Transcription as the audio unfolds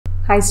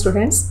Hi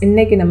students,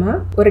 இன்னைக்கு நம்ம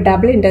ஒரு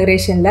டபுள்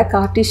இன்டகிரேஷன்ல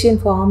கார்ட்டீசியன்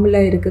ஃபார்ம்ல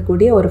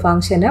இருக்கக்கூடிய ஒரு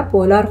ஃபங்க்ஷனை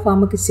போலார்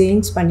ஃபார்முக்கு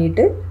சேஞ்ச்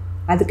பண்ணிட்டு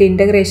அதுக்கு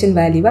இன்டகிரேஷன்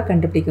வேல்யூவை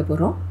கண்டுபிடிக்க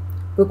போறோம்.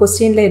 இப்போ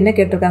क्वेश्चनல என்ன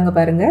கேட்டிருக்காங்க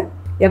பாருங்க.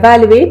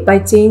 Evaluate by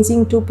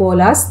changing two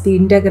polars the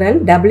integral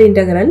double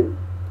integral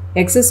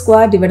x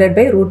square divided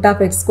by root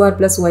of x square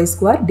plus y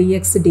square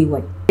dx dy.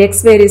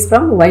 X varies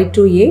from y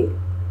to a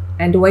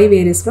and y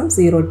varies from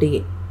 0 to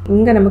a.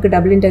 இங்க நமக்கு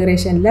double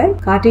இன்டகிரேஷன்ல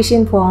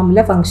Cartesian ஃபார்ம்ல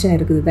function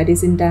இருக்குது. That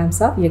is in terms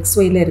of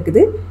xy ல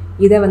இருக்குது.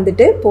 இதை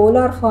வந்துட்டு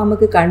polar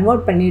ஃபார்முக்கு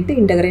convert பண்ணிட்டு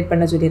இன்டகிரேட்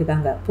பண்ண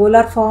சொல்லியிருக்காங்க.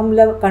 போலார்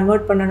ஃபார்ம்ல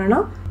கன்வெர்ட் பண்ணணும்னா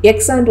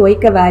x அண்ட்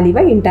yக்கு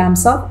வேல்யூவை in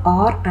terms of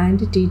r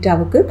and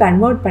தீட்டாவுக்கு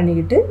convert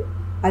பண்ணிக்கிட்டு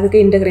அதுக்கு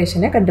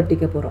இன்டகிரேஷனை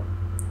கண்டுபிடிக்க போகிறோம்.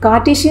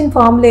 கார்ட்டீசியன்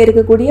ஃபார்ம்ல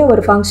இருக்கக்கூடிய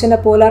ஒரு ஃபங்க்ஷனை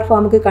போலார்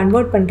ஃபார்முக்கு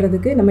கன்வெர்ட்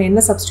பண்ணுறதுக்கு நம்ம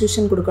என்ன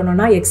சப்ஸ்டியூஷன்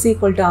கொடுக்கணும்னா x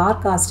equal to r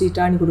cos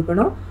தீட்டான்னு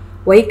கொடுக்கணும்,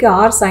 yக்கு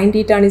r sin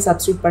தீட்டான்னு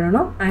சப்ஸ்டியூட்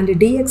பண்ணணும், அண்ட்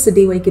dx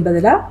dyக்கு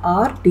பதிலாக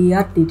r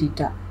dr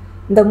dθ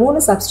இந்த மூணு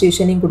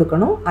சப்ஸ்டியூஷனையும்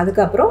கொடுக்கணும்.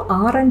 அதுக்கப்புறம்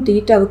r அண்ட்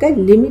தீட்டாவுக்கு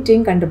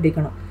லிமிட்டையும்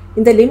கண்டுபிடிக்கணும்.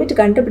 இந்த லிமிட்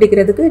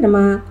கண்டுபிடிக்கிறதுக்கு நம்ம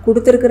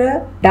கொடுத்துருக்கிற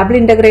டபுள்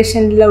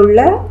இன்டகிரேஷனில்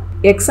உள்ள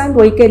x அண்ட்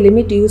yக்கு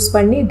லிமிட் யூஸ்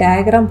பண்ணி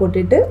டயக்ராம்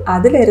போட்டுட்டு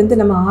அதில் இருந்து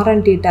நம்ம r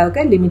அண்ட்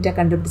தீட்டாவுக்கு லிமிட்டை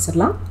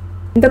கண்டுபிடிச்சிடலாம்.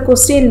 இந்த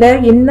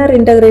கொஸ்டினில் inner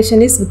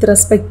integration is with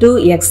respect to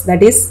x,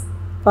 that is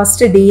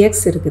first dx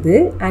இருக்குது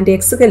and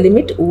xக்கு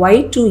limit y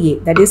to a,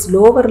 that is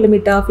lower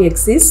limit of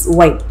x is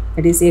y,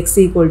 that is x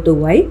equal to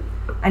y,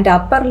 and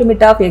upper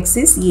limit of x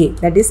is a,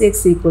 that is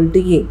x equal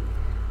to a,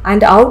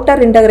 and outer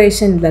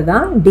integration ல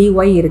தான் dy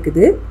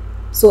இருக்குது.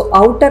 so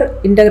outer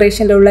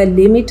integration ல உள்ள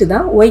limit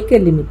தான் yக்கு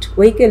limit,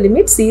 yக்கு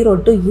limit 0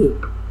 to a,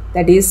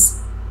 that is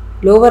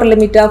lower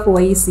limit of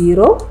y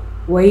 0,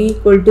 y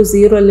equal to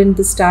 0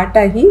 லிருந்து start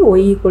ஆகி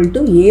y equal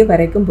to a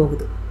வரைக்கும்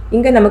போகுது.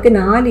 இங்கே நமக்கு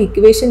 4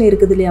 ஈக்குவேஷன்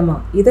இருக்குது இல்லையாமா,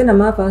 இதை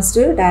நம்ம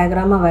ஃபர்ஸ்ட்டு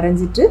டயக்ராமாக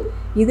வரைஞ்சிட்டு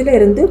இதில்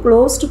இருந்து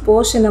க்ளோஸ்டு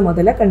போர்ஷனை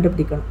முதல்ல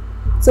கண்டுபிடிக்கணும்.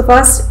 So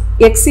first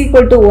X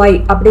equal to Y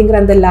அப்படிங்கிற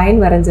அந்த line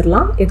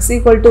வரைஞ்சிடலாம். X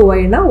equal to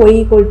ஒய்னா Y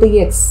equal to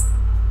X,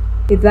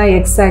 இதுதான்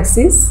எக்ஸ்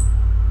ஆக்சிஸ்,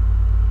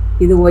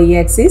 இது ஒய்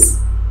ஆக்சிஸ்.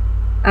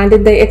 அண்ட்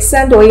இந்த எக்ஸ்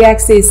அண்ட் ஒய்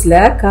ஆக்சிஸில்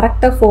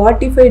கரெக்டாக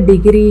 45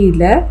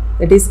 டிகிரியில்,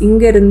 தட் இஸ்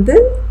இங்கேருந்து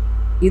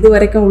இது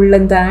வரைக்கும் உள்ள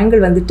இந்த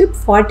ஆங்கிள் வந்துட்டு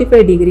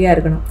 45 டிகிரியாக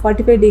இருக்கணும்.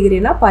 45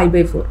 டிகிரினா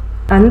π/4.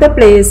 அந்த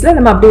பிளேஸில்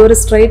நம்ம அப்படி ஒரு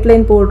ஸ்ட்ரைட்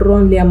லைன்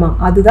போடுறோம் இல்லையாமா,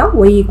 அதுதான்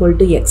y ஈக்குவல்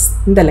டு எக்ஸ்,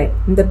 இந்த லைன்,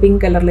 இந்த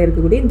பிங்க் கலரில்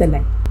இருக்கக்கூடிய இந்த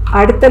லைன்.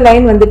 அடுத்த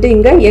லைன் வந்துட்டு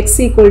இங்கே x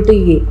equal to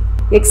A.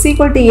 X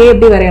equal to ஏ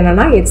எப்படி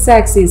வரையணும்னா எக்ஸ்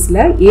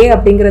ஆக்சிஸில் ஏ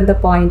அப்படிங்கிற இந்த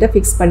பாயிண்ட்டை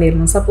ஃபிக்ஸ்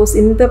பண்ணிடணும். சப்போஸ்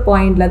இந்த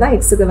பாயிண்டில் தான்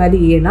எக்ஸுக்கு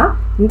வேல்யூ ஏனா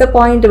இந்த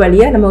பாயிண்ட்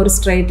வழியாக நம்ம ஒரு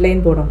ஸ்ட்ரைட்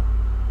லைன் போடணும்.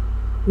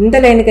 இந்த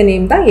லைனுக்கு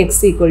நேம் தான்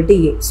X equal to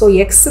A. So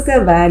எக்ஸுக்கு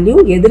வேல்யூ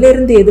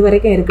எதுலேருந்து எது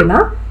வரைக்கும்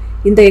இருக்குன்னா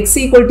இந்த x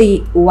ஈக்குவல் டு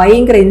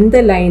ஒய்ங்கிற இந்த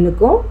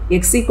லைனுக்கும்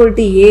x ஈக்குவல்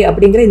டு ஏ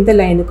அப்படிங்கிற இந்த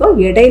லைனுக்கும்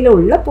இடையில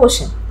உள்ள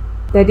போர்ஷன்,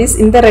 தட் இஸ்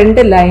இந்த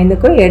ரெண்டு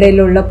லைனுக்கும் இடையில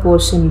உள்ள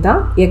போர்ஷன்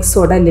தான்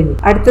எக்ஸோட லிமிட்.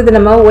 அடுத்தது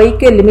நம்ம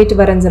ஒய்க்கு லிமிட்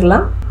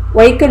வரைஞ்சிடலாம்.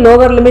 ஒய்க்கு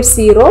லோவர் லிமிட்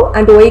 0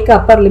 அண்ட் ஒய்க்கு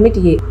அப்பர்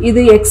லிமிட் ஏ.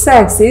 இது எக்ஸ்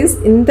ஆக்சிஸ்,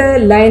 இந்த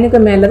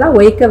லைனுக்கு மேலே தான்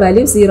ஒய்க்கு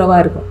வேல்யூ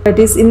 0வாக இருக்கும்.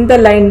 தட் இஸ் இந்த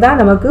லைன் தான்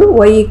நமக்கு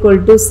ஒய்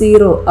ஈக்குவல் டு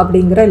 0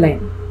 அப்படிங்கிற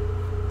லைன்.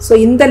 ஸோ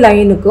இந்த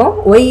லைனுக்கும்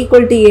ஒய்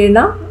ஈக்குவல் டு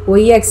ஏனா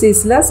ஒய்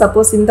ஆக்சிஸில்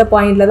சப்போஸ் இந்த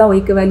பாயிண்டில் தான்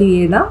ஒய்க்கு வேல்யூ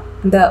ஏனா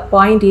இந்த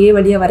பாயிண்ட் ஏ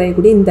வழியாக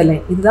வரையக்கூடிய இந்த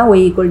லைன், இதுதான்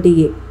Y equal to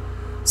A.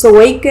 So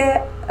ஒய்க்கு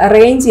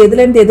ரேஞ்ச்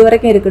எதுலேருந்து எது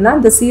வரைக்கும் இருக்குன்னா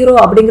இந்த 0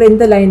 அப்படிங்கிற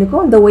இந்த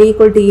லைனுக்கும் இந்த ஒய்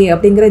ஈக்குவல் டு ஏ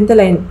அப்படிங்கிற இந்த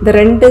லைன், இந்த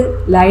ரெண்டு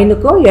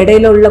லைனுக்கும்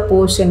இடையில உள்ள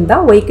போர்ஷன்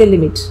தான் ஒய்க்கு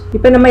லிமிட்.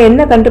 இப்போ நம்ம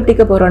என்ன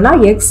கண்டுபிடிக்க போகிறோம்னா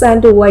எக்ஸ்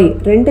அண்ட் ஒய்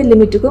ரெண்டு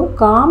லிமிட்டுக்கும்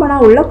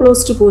காமனாக உள்ள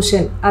க்ளோஸ்டு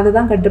போர்ஷன், அதை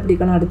தான்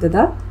கண்டுபிடிக்கணும்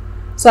அடுத்ததாக.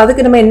 ஸோ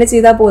அதுக்கு நம்ம என்ன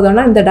செய்தால்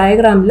போதோம்னா இந்த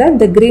டயக்ராமில்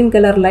இந்த green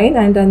colour line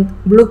and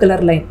blue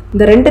colour line,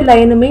 இந்த ரெண்டு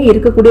லைனுமே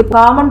இருக்கக்கூடிய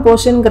காமன்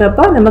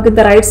போர்ஷனுங்கிறப்ப நமக்கு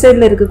இந்த ரைட்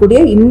சைடில் இருக்கக்கூடிய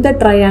இந்த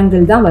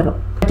ட்ரையாங்கிள் தான் வரும்.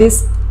 தட் இஸ்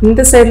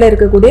இந்த சைடில்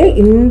இருக்கக்கூடிய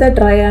இந்த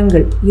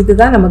ட்ரையாங்கிள்,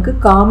 இதுதான் நமக்கு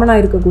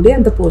காமனாக இருக்கக்கூடிய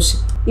அந்த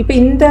போர்ஷன். இப்போ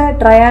இந்த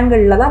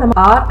ட்ரையாங்கிளில் தான் நம்ம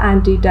ஆர்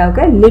அண்ட்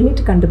தீட்டாவுக்கு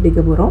லிமிட் கண்டுபிடிக்க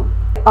போகிறோம்.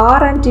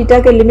 ஆர் அண்ட்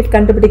தீட்டாவுக்கு லிமிட்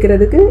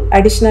கண்டுபிடிக்கிறதுக்கு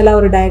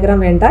அடிஷ்னலாக ஒரு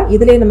டயக்ராம் வேண்டாம்,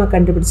 இதிலே நம்ம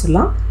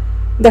கண்டுபிடிச்சிடலாம்.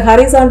 இந்த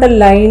ஹரிசாண்டல்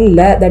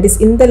லைனில், தட் இஸ்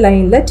இந்த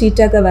லைனில்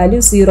தீட்டாக்கு வேல்யூ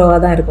 0வாக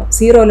தான் இருக்கும்.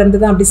 0லேருந்து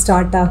தான் அப்படி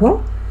ஸ்டார்ட் ஆகும்.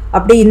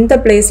 அப்படி இந்த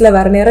பிளேஸில்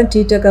வர நேரம்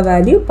தீட்டாக்கு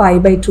வேல்யூ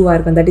π/2ஆக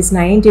இருக்கும், தட் இஸ்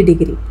 90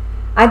 டிகிரி.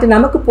 அண்ட்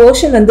நமக்கு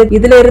போர்ஷன் வந்து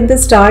இதில் இருந்து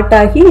ஸ்டார்ட்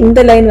ஆகி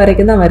இந்த லைன்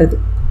வரைக்கும் தான் வருது.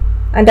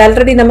 அண்ட்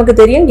ஆல்ரெடி நமக்கு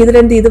தெரியும்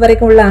இதுலேருந்து இது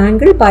வரைக்கும் உள்ள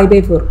ஆங்கிள்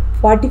π/4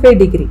 45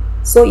 டிகிரி.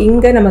 ஸோ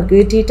இங்கே நமக்கு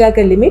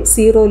தீட்டாக்கு லிமிட்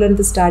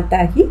 0லேருந்து ஸ்டார்ட்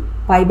ஆகி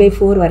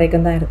π/4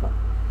 வரைக்கும் தான் இருக்கும்.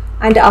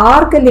 அண்ட்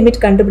ஆர்க்கு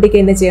லிமிட்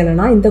கண்டுபிடிக்க என்ன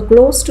செய்யணும்னா இந்த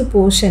க்ளோஸ்டு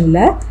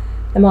போர்ஷனில்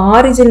நம்ம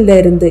ஆரிஜினில்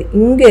இருந்து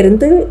இங்கே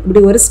இருந்து இப்படி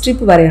ஒரு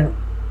ஸ்ட்ரிப் வரையணும்.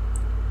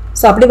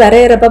 ஸோ அப்படி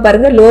வரைகிறப்ப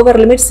பாருங்கள் லோவர்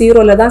லிமிட்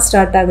 0ல் தான்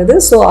ஸ்டார்ட் ஆகுது.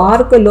 ஸோ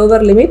ஆருக்கு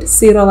லோவர் லிமிட்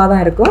 0வாக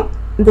தான் இருக்கும்.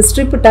 இந்த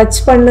ஸ்ட்ரிப் டச்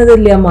பண்ணது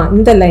இல்லையாம்மா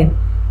இந்த லைன்,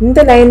 இந்த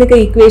லைனுக்கு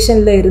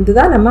ஈக்குவேஷனில் இருந்து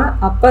தான் நம்ம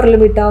அப்பர்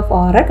லிமிட் ஆஃப்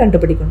ஆரை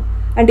கண்டுபிடிக்கணும்.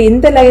 அண்ட்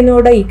இந்த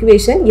லைனோட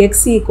equation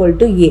X equal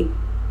to A.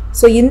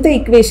 So இந்த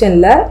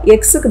ஈக்குவேஷனில்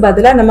எக்ஸுக்கு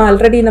பதிலாக நம்ம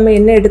ஆல்ரெடி நம்ம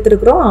என்ன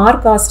எடுத்துருக்கிறோம் ஆர்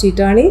காஸ்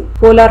தீட்டான்னு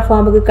போலார்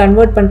ஃபார்முக்கு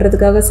கன்வெர்ட்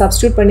பண்ணுறதுக்காக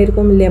சப்ஸ்டியூட்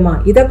பண்ணியிருக்கோம் இல்லையாம்மா,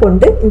 இதை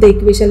கொண்டு இந்த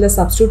ஈக்குவேஷனில்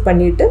சப்ஸ்டியூட்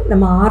பண்ணிவிட்டு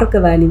நம்ம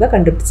ஆருக்கு வேல்யூவை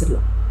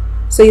கண்டுபிடிச்சிடலாம்.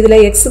 ஸோ இதில்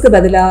எக்ஸுக்கு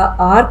பதிலாக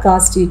ஆர்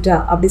காஸ் தீட்டா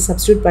அப்படி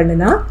சப்ஸ்டியூட்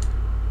பண்ணுனா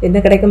என்ன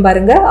கிடைக்கும்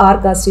பாருங்க, r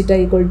cos theta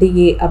equal to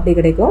a அப்படி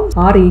கிடைக்கும்.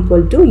 r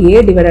equal to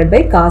a divided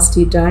by cos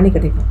theta னு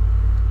கிடைக்கும்.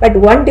 But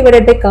 1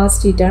 divided by cos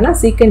theta na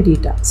secant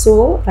theta. So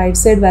right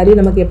side value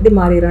நமக்கு எப்படி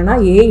மாறிடும்னா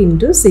a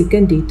into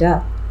secant theta.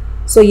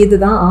 So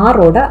இதுதான் r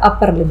ஓட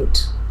upper limit.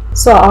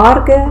 So r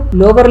க்கு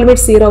lower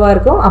limit 0 வா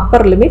இருக்கும்,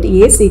 upper limit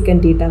a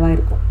secant theta வா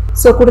இருக்கும்.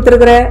 So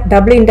கொடுத்திருக்கிற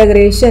டபுள்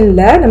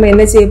இன்டகிரேஷன்ல நம்ம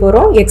என்ன செய்ய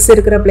போறோம், x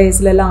இருக்கிற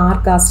பிளேஸ்ல எல்லாம் r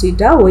cos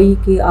theta, y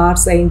க்கு r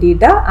sin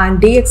theta and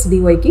dx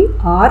dy க்கு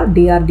r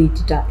dr d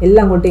theta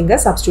எல்லாம் கொண்டு இங்க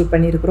சப்ஸ்டிட்யூட்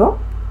பண்ணியிருக்கிறோம்.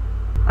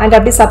 And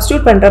அப்படி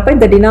சப்ஸ்டிட்யூட் பண்றப்ப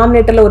இந்த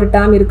டினாமினேட்டர்ல ஒரு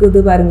டேர்ம் இருக்குது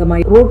பாருங்கம்மா,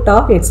 root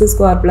of x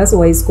square plus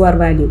y square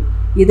value.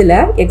 இதுல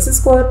x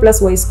square plus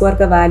y square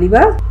க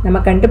வேல்யூவை நம்ம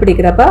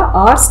கண்டுபிடிக்கிறப்ப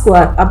r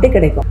square அப்படி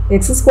கிடைக்கும்.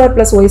 x square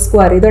plus y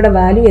square இதோட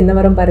வேல்யூ என்ன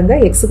வரும் பாருங்க,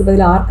 x க்கு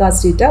பதிலா r cos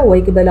theta, y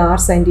க்கு பதிலா r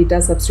sin theta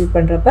சப்ஸ்டிட்யூட்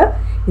பண்றப்ப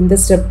இந்த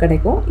ஸ்டெப்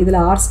கிடைக்கும். இதுல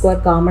r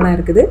square காமனா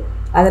இருக்குது,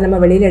 அதை நம்ம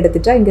வெளியில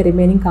எடுத்துட்டா இங்க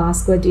ரிமைனிங் cos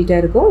square theta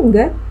இருக்கும்,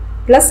 இங்க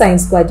plus sin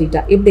square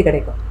theta இப்படி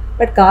கிடைக்கும்.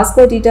 But cos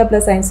square theta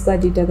plus sin square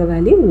theta க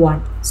value 1.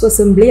 So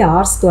simply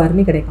r square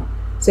னு கிடைக்கும்.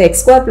 So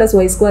x square plus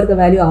y square க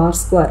வேல்யூ r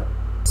square.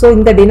 So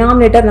இந்த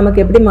denominator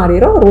நமக்கு எப்படி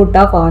மாறிரும், root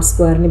of r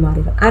square னு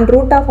மாறிரும். And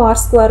root of r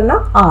square னா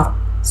r.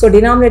 So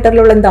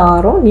denominatorல உள்ள இந்த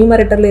rம்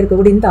numeratorல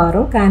இருக்கக்கூடிய இந்த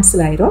rம் cancel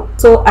ஆயிரும்.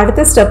 So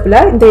அடுத்த ஸ்டெப்ல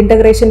இந்த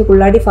இன்டகிரேஷனுக்கு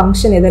உள்ளாடி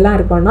ஃபங்க்ஷன் எதெல்லாம்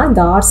இருக்கும்னா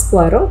இந்த r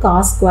ஸ்கொயரும்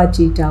cos square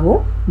தீட்டாவும்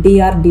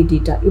dr d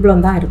theta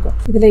இவ்வளவு தான் இருக்கும்.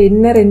 இதுல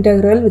inner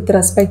integral with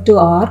respect to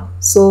r.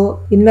 So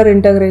inner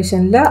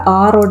இன்டகிரேஷன்ல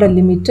r ஓட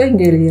லிமிட்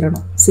இங்க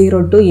எழுதிரணும்,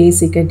 0 to a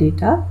secant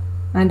theta,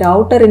 and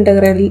outer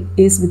integral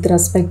is with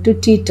respect to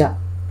theta.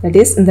 That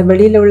is இந்த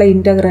வெளியில உள்ள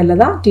இன்டகிரல்ல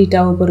தான்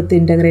தீட்டாவை பொறுத்து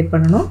இன்டகிரேட்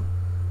பண்ணணும்.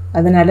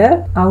 அதனால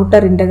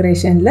அவுட்டர்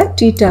இன்டகிரேஷன்ல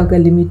தீட்டாவுக்கு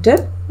லிமிட்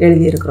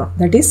எழுதி இருக்கிறோம்,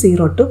 that is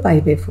 0 to pi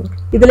by 4.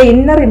 இதுல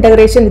inner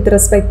integration with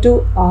respect to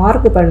r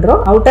க்கு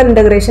பண்றோம், outer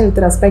integration with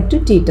respect to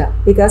theta,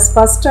 because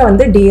first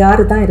வந்து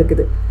dr தான்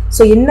இருக்குது.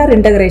 So இன்னர்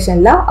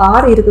இன்டகிரேஷன்ல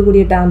r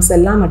இருக்கக்கூடிய டேர்ம்ஸ்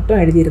எல்லாம் மட்டும்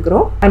எழுதி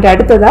இருக்கிறோம், and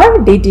அடுத்ததா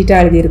d theta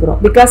எழுதி இருக்கிறோம்.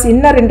 because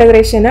இன்னர்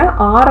இன்டகிரேஷனை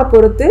r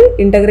பொறுத்து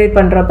இன்டகிரேட்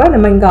பண்றப்ப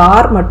நம்ம இங்க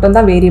r மட்டும்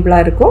தான் வேரியபிளா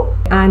இருக்கும்,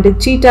 and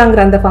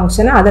thetaங்கற அந்த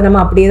ஃபங்க்ஷனை அதை நம்ம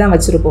அப்படியே தான்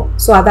வச்சிருப்போம்.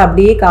 So அதை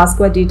அப்படியே cos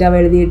square theta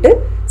எழுதிட்டு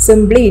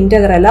simply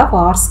integral of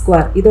r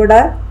square இதோட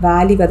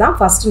வேல்யூவை தான்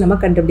ஃபர்ஸ்ட் நம்ம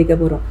கண்டுபிடிக்க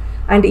போறோம்.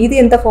 and இது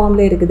எந்த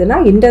ஃபார்ம்ல இருக்குதுன்னா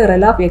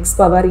integral of x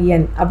power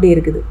n அப்படி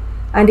இருக்குது.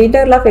 and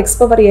integral of x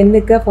power n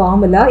க்கு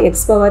formula x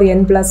power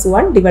n plus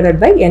 1 divided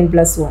by n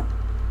plus 1.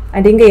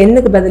 and இங்க n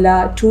க்கு பதிலா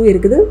 2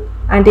 இருக்குது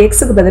and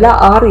x க்கு பதிலா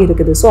r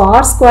இருக்குது. so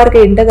r square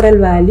க்கு integral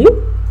value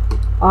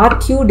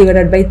r³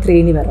 divided by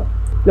 3 னு வரும்.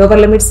 lower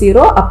limit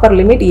 0, upper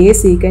limit a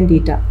secant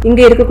theta.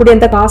 இங்க இருக்கக்கூடிய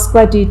இந்த cos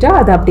square theta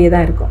அது அப்படியே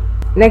தான் இருக்கும்.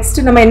 next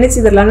நம்ம என்ன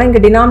செய்யறலாம்னா இங்க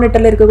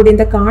denominatorல இருக்கக்கூடிய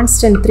இந்த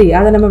constant 3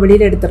 அதை நம்ம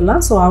வெளியில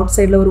எடுத்துறலாம். so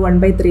outsideல ஒரு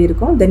 1/3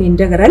 இருக்கும், then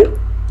integral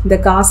இந்த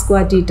cos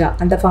square theta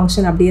அந்த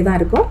ஃபங்க்ஷன் அப்படியே தான்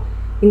இருக்கும்.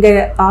 இங்க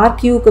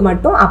r³ க்கு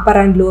மட்டும் upper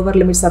and lower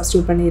limit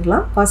substitute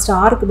பண்ணிரலாம். first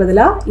r க்கு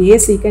பதிலா a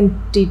secant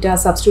theta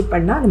substitute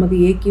பண்ணா நமக்கு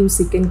a³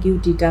 secant q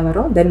theta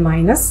வரும், then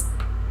minus.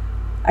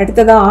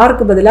 அடுத்ததா r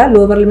க்கு பதிலா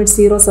lower limit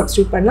 0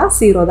 substitute பண்ணா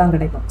 0 தான்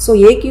கிடைக்கும். so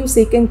a³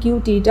 secant q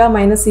theta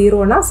minus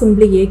 0 னா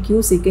simply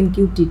a³ secant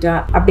q theta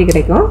அப்படி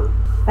கிடைக்கும்.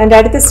 and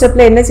அடுத்த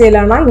ஸ்டெப்ல என்ன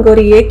செய்யலாம்னா இங்க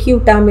ஒரு a³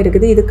 டேர்ம்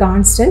இருக்குது, இது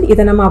கான்ஸ்டன்ட்,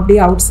 இதை நம்ம அப்படியே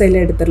அவுட் சைடுல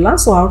எடுத்துடலாம்.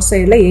 so அவுட்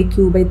சைடுல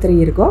a³/3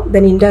 இருக்கும்,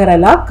 then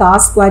integral of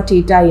cos square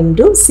theta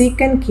into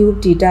secant cube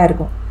theta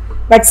இருக்கும்.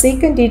 but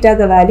secant theta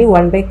க்கு value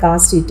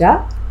 1/cos theta,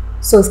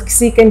 so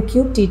secant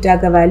cube theta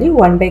க்கு வேல்யூ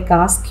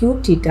 1/cos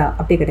cube theta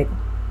அப்படி கிடைக்கும்.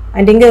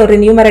 and இங்க ஒரு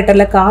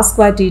நியூமரேட்டர்ல cos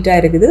square theta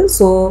இருக்குது,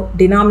 so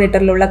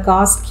டினாமினேட்டர்ல உள்ள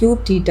cos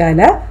cube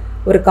thetaல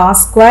ஒரு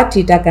cos square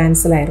theta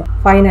cancel ஆயிரும்.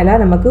 ஃபைனலா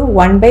நமக்கு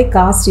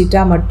 1/cos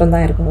theta மட்டும்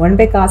தான் இருக்கும்.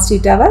 1/cos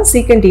thetaவை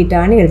secant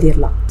theta னு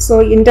எழுதிரலாம். so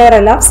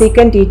integral of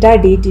secant theta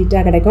d theta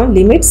கிடைக்கும்,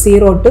 limit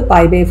 0 to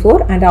pi by 4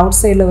 and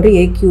outsideல ஒரு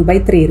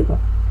a³/3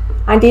 இருக்கும்.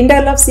 and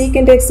integral of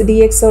secant x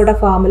dx ஓட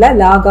formula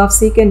log of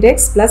secant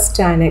x plus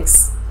tan x.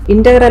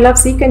 integral of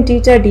secant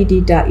theta d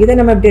theta இதை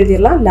நம்ம எப்படி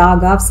எழுதிரலாம்,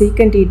 log of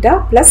secant theta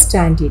plus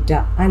tan theta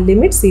and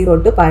limit 0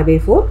 to pi by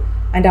 4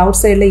 and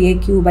outsideல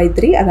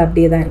a³/3 அது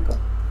அப்படியே தான் இருக்கும்.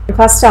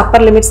 first upper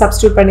limit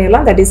substitute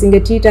பண்ணிரலாம், that is இங்க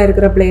theta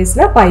இருக்கிற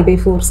பிளேஸ்ல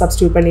pi/4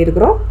 substitute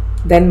பண்ணியிருக்கிறோம்,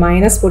 then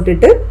minus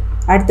போட்டுட்டு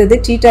அடுத்தது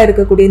theta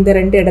இருக்கக்கூடிய இந்த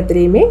ரெண்டு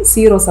இடத்துலயுமே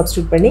 0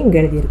 substitute பண்ணி இங்க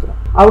எழுதியிருக்கிறோம்.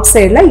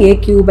 outsideல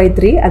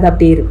a³/3 அது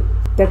அப்படியே இருக்கும்.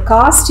 the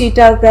cos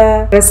theta க்கு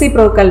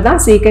reciprocal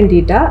தான் secant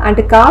theta and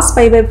cos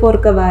pi/4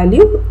 க்கு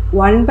வேல்யூ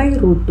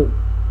 1/√2.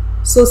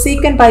 so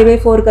secant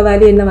pi/4 க்கு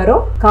வேல்யூ என்ன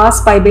வரும், cos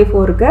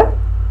pi/4 க்கு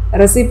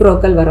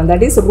reciprocal வரும்,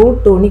 that is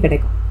 √2 னு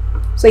கிடைக்கும்.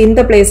 so இந்த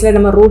பிளேஸ்ல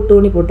நம்ம √2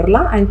 னு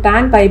போட்டுறலாம் and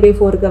tan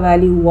pi/4 க்கு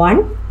வேல்யூ 1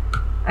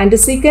 and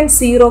secant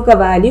 0 க்கு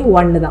வேல்யூ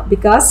 1 தான்,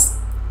 because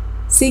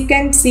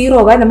secant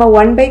 0வை நம்ம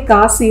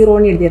 1/cos 0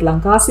 னு எழுதிரலாம்.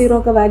 cos 0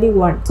 க்கு வேல்யூ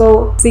 1, so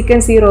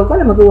secant 0 க்கு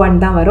நமக்கு 1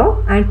 தான் வரும்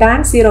and tan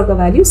 0 க்கு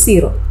வேல்யூ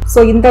 0.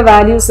 so இந்த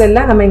வேல்யூஸ்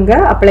எல்லாம் நம்ம இங்க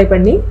அப்ளை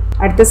பண்ணி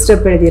அடுத்த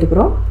ஸ்டெப் எழுதி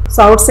இருக்கிறோம்.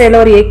 so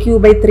outsideல ஒரு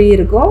a³/3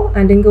 இருக்கும்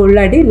and இங்க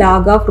உள்ளாடி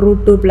log of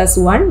 √2 plus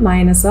 1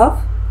 minus of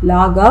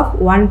log of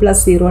 1 plus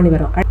 0 னு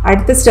வரும்.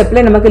 அடுத்த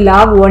ஸ்டெப்பில் நமக்கு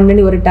லாக்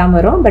 1ன்னு ஒரு டேர்ம்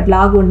வரும். பட்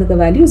லாக் 1க்கு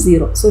வேல்யூ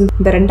 0. ஸோ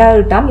இந்த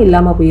ரெண்டாவது டேர்ம்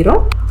இல்லாமல்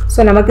போயிடும். ஸோ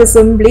நமக்கு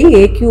simply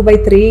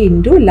AQ/3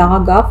 into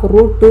lock of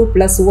 √2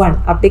 + 1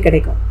 அப்படி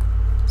கிடைக்கும்.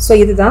 ஸோ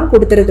இதுதான்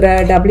கொடுத்துருக்கிற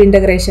டபுள்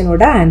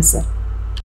இன்டகிரேஷனோட ஆன்சர்.